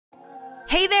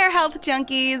Hey there, health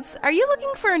junkies! Are you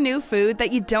looking for a new food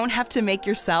that you don't have to make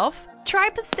yourself? Try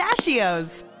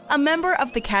pistachios, a member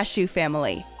of the cashew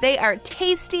family. They are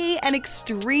tasty and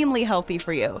extremely healthy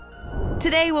for you.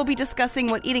 Today we'll be discussing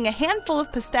what eating a handful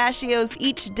of pistachios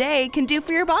each day can do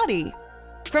for your body.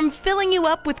 From filling you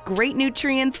up with great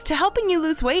nutrients to helping you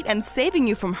lose weight and saving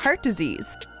you from heart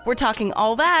disease. We're talking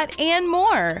all that and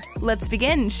more. Let's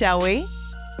begin, shall we?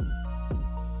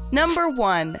 Number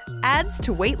 1. Adds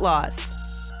to weight loss.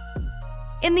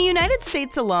 In the United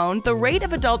States alone, the rate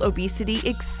of adult obesity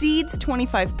exceeds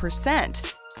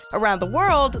 25%. Around the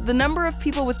world, the number of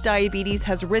people with diabetes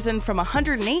has risen from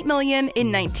 108 million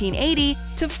in 1980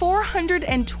 to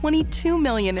 422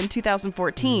 million in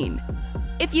 2014.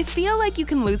 If you feel like you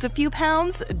can lose a few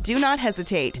pounds, do not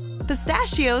hesitate.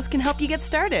 Pistachios can help you get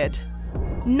started.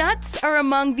 Nuts are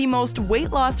among the most weight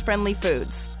loss-friendly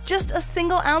foods. Just a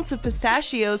single ounce of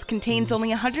pistachios contains only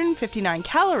 159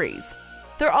 calories.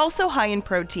 They're also high in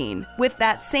protein, with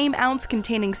that same ounce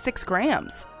containing 6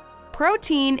 grams.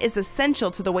 Protein is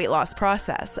essential to the weight loss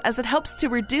process as it helps to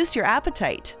reduce your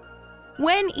appetite.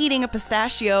 When eating a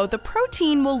pistachio, the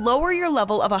protein will lower your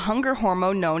level of a hunger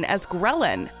hormone known as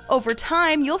ghrelin. Over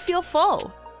time, you'll feel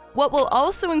full. What will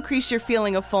also increase your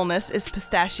feeling of fullness is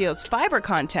pistachio's fiber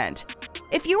content.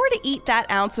 If you were to eat that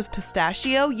ounce of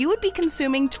pistachio, you would be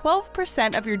consuming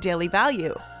 12% of your daily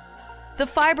value. The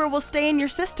fiber will stay in your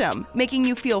system, making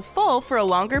you feel full for a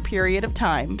longer period of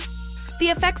time. The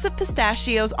effects of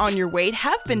pistachios on your weight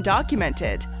have been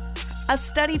documented. A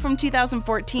study from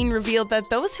 2014 revealed that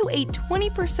those who ate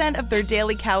 20% of their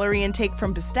daily calorie intake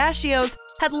from pistachios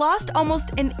had lost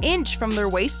almost an inch from their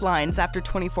waistlines after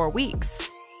 24 weeks.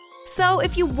 So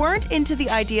if you weren't into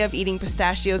the idea of eating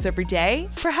pistachios every day,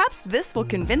 perhaps this will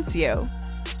convince you.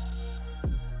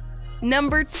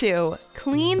 Number 2.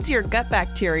 Cleans your gut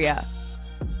bacteria.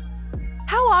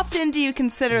 How often do you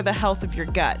consider the health of your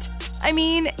gut? I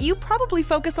mean, you probably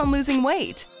focus on losing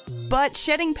weight, but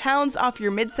shedding pounds off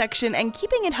your midsection and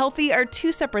keeping it healthy are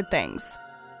two separate things.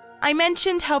 I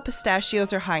mentioned how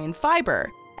pistachios are high in fiber.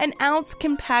 An ounce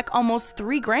can pack almost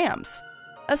 3 grams.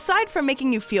 Aside from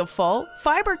making you feel full,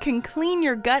 fiber can clean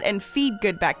your gut and feed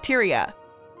good bacteria.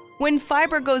 When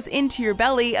fiber goes into your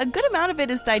belly, a good amount of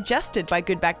it is digested by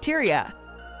good bacteria.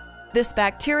 This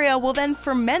bacteria will then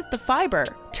ferment the fiber,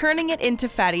 turning it into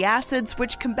fatty acids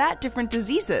which combat different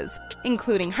diseases,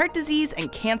 including heart disease and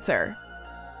cancer.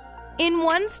 In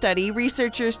one study,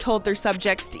 researchers told their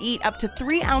subjects to eat up to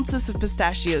 3 ounces of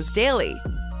pistachios daily.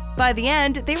 By the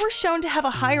end, they were shown to have a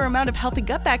higher amount of healthy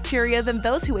gut bacteria than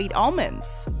those who ate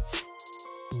almonds.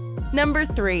 Number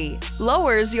 3.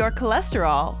 Lowers your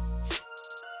cholesterol.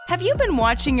 Have you been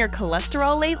watching your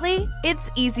cholesterol lately? It's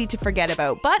easy to forget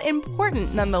about, but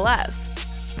important nonetheless.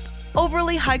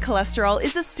 Overly high cholesterol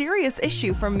is a serious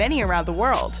issue for many around the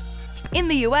world. In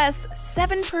the US,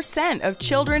 7% of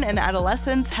children and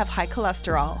adolescents have high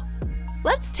cholesterol.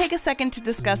 Let's take a second to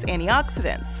discuss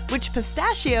antioxidants, which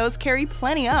pistachios carry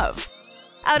plenty of.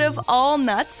 Out of all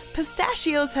nuts,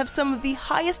 pistachios have some of the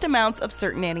highest amounts of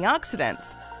certain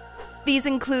antioxidants. These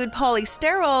include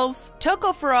polysterols,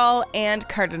 tocopherol, and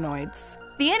carotenoids.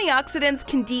 The antioxidants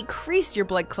can decrease your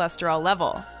blood cholesterol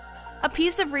level. A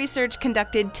piece of research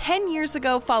conducted 10 years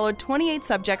ago followed 28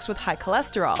 subjects with high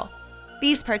cholesterol.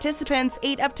 These participants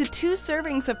ate up to 2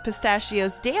 servings of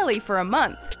pistachios daily for a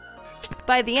month.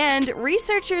 By the end,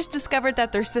 researchers discovered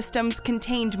that their systems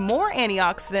contained more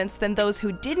antioxidants than those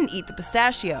who didn't eat the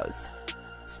pistachios.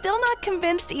 Still not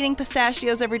convinced eating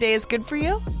pistachios every day is good for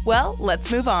you? Well,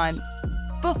 let's move on.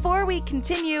 Before we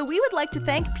continue, we would like to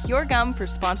thank Pure Gum for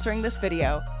sponsoring this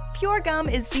video. Pure Gum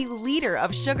is the leader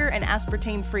of sugar and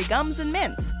aspartame-free gums and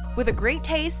mints, with a great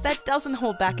taste that doesn't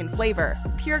hold back in flavor.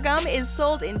 Pure Gum is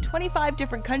sold in 25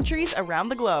 different countries around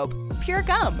the globe. Pure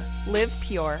Gum. Live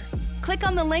pure. Click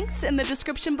on the links in the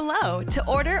description below to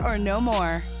order or know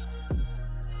more.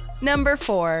 Number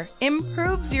 4.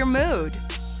 Improves your mood.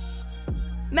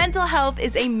 Mental health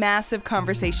is a massive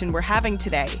conversation we're having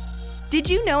today. Did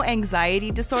you know anxiety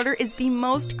disorder is the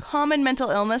most common mental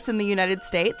illness in the United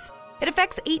States? It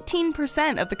affects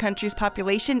 18% of the country's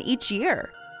population each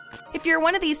year. If you're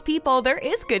one of these people, there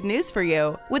is good news for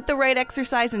you. With the right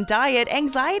exercise and diet,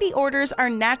 anxiety disorders are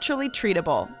naturally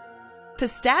treatable.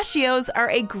 Pistachios are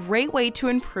a great way to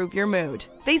improve your mood.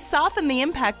 They soften the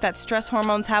impact that stress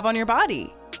hormones have on your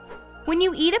body. When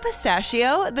you eat a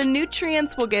pistachio, the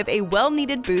nutrients will give a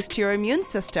well-needed boost to your immune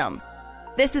system.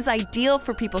 This is ideal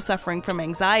for people suffering from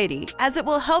anxiety, as it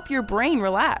will help your brain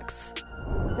relax.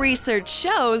 Research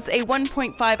shows a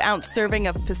 1.5-ounce serving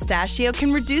of pistachio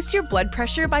can reduce your blood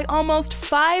pressure by almost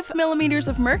 5 millimeters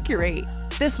of mercury.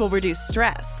 This will reduce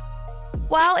stress.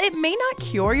 While it may not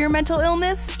cure your mental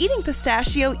illness, eating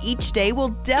pistachio each day will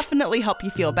definitely help you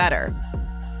feel better.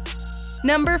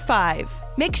 Number 5.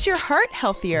 Makes your heart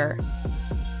healthier.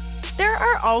 There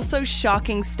are also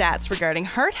shocking stats regarding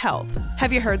heart health.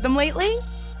 Have you heard them lately?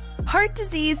 Heart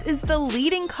disease is the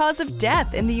leading cause of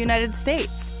death in the United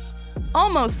States.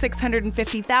 Almost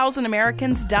 650,000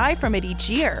 Americans die from it each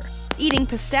year. Eating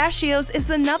pistachios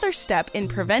is another step in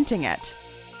preventing it.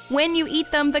 When you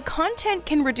eat them, the content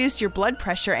can reduce your blood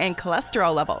pressure and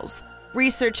cholesterol levels.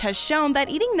 Research has shown that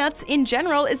eating nuts in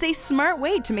general is a smart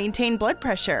way to maintain blood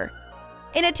pressure.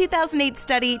 In a 2008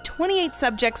 study, 28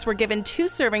 subjects were given 2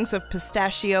 servings of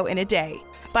pistachio in a day.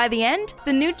 By the end,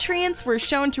 the nutrients were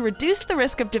shown to reduce the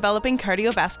risk of developing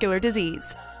cardiovascular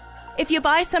disease. If you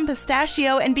buy some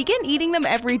pistachio and begin eating them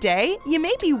every day, you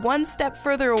may be one step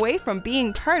further away from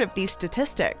being part of these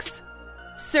statistics.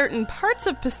 Certain parts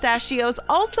of pistachios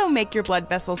also make your blood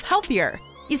vessels healthier.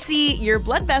 You see, your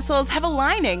blood vessels have a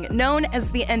lining known as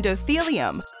the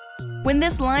endothelium. When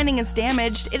this lining is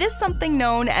damaged, it is something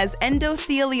known as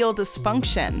endothelial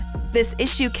dysfunction. This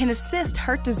issue can assist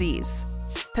heart disease.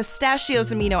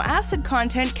 Pistachio's amino acid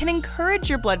content can encourage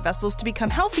your blood vessels to become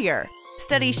healthier.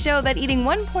 Studies show that eating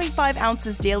 1.5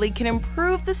 ounces daily can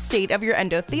improve the state of your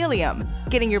endothelium,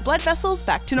 getting your blood vessels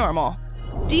back to normal.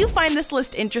 Do you find this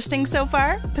list interesting so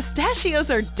far? Pistachios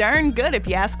are darn good if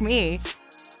you ask me.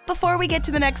 Before we get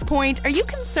to the next point, are you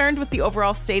concerned with the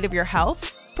overall state of your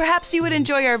health? Perhaps you would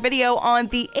enjoy our video on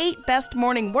the 8 best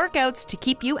morning workouts to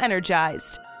keep you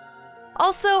energized.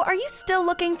 Also, are you still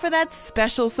looking for that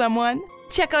special someone?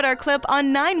 Check out our clip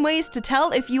on 9 ways to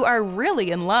tell if you are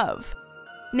really in love.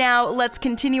 Now, let's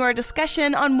continue our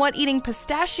discussion on what eating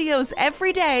pistachios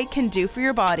every day can do for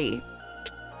your body.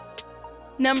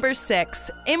 Number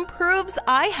 6. Improves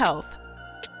eye health.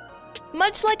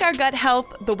 Much like our gut health,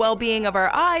 the well-being of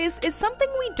our eyes is something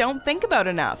we don't think about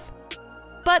enough.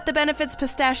 But the benefits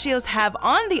pistachios have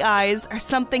on the eyes are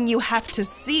something you have to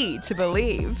see to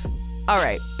believe.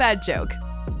 Alright, bad joke.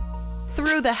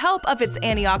 Through the help of its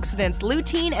antioxidants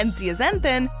lutein and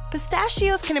zeaxanthin,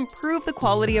 pistachios can improve the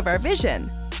quality of our vision.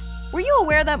 Were you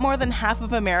aware that more than half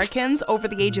of Americans over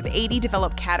the age of 80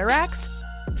 develop cataracts?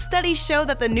 Studies show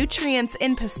that the nutrients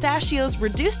in pistachios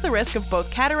reduce the risk of both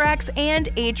cataracts and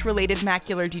age-related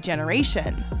macular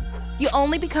degeneration. You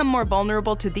only become more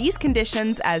vulnerable to these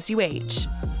conditions as you age.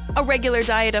 A regular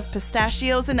diet of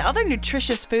pistachios and other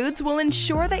nutritious foods will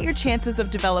ensure that your chances of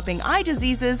developing eye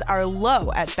diseases are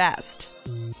low at best.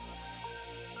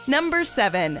 Number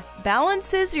 7.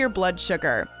 Balances your blood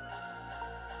sugar.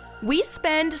 We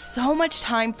spend so much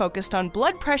time focused on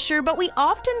blood pressure, but we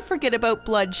often forget about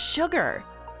blood sugar.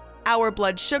 Our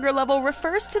blood sugar level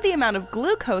refers to the amount of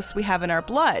glucose we have in our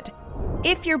blood.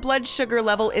 If your blood sugar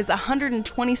level is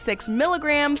 126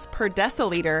 milligrams per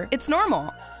deciliter, it's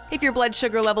normal. If your blood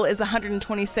sugar level is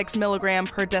 126 milligrams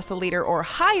per deciliter or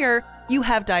higher, you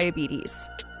have diabetes.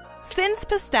 Since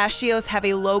pistachios have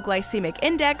a low glycemic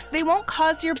index, they won't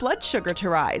cause your blood sugar to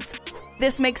rise.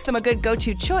 This makes them a good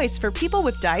go-to choice for people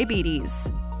with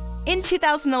diabetes. In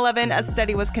 2011, a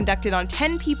study was conducted on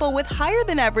 10 people with higher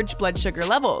than average blood sugar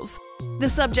levels. The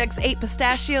subjects ate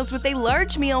pistachios with a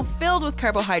large meal filled with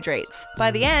carbohydrates.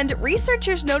 By the end,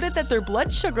 researchers noted that their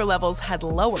blood sugar levels had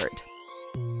lowered.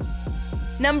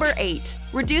 Number 8.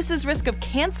 Reduces risk of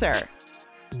cancer.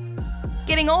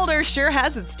 Getting older sure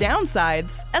has its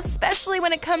downsides, especially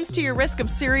when it comes to your risk of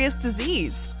serious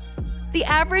disease. The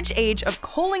average age of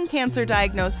colon cancer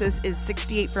diagnosis is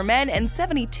 68 for men and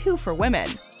 72 for women.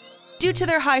 Due to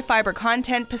their high fiber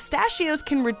content, pistachios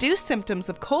can reduce symptoms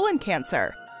of colon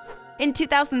cancer. In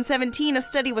 2017, a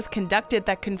study was conducted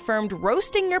that confirmed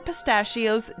roasting your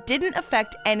pistachios didn't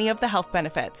affect any of the health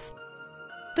benefits.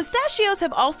 Pistachios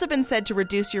have also been said to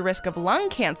reduce your risk of lung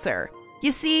cancer.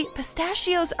 You see,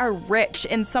 pistachios are rich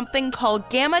in something called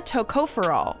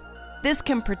gamma-tocopherol. This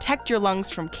can protect your lungs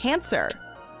from cancer.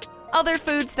 Other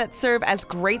foods that serve as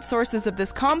great sources of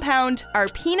this compound are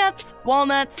peanuts,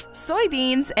 walnuts,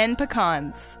 soybeans, and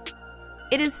pecans.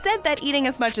 It is said that eating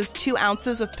as much as 2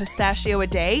 ounces of pistachio a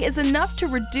day is enough to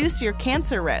reduce your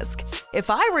cancer risk. If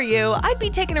I were you, I'd be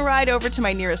taking a ride over to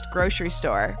my nearest grocery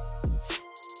store.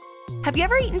 Have you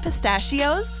ever eaten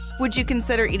pistachios? Would you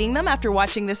consider eating them after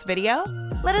watching this video?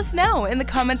 Let us know in the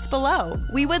comments below.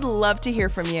 We would love to hear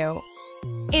from you.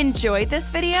 Enjoyed this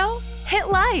video? Hit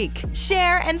like,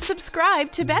 share, and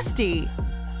subscribe to Bestie.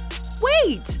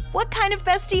 Wait! What kind of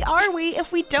bestie are we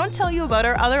if we don't tell you about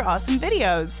our other awesome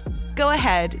videos? Go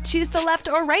ahead, choose the left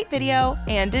or right video,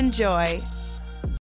 and enjoy.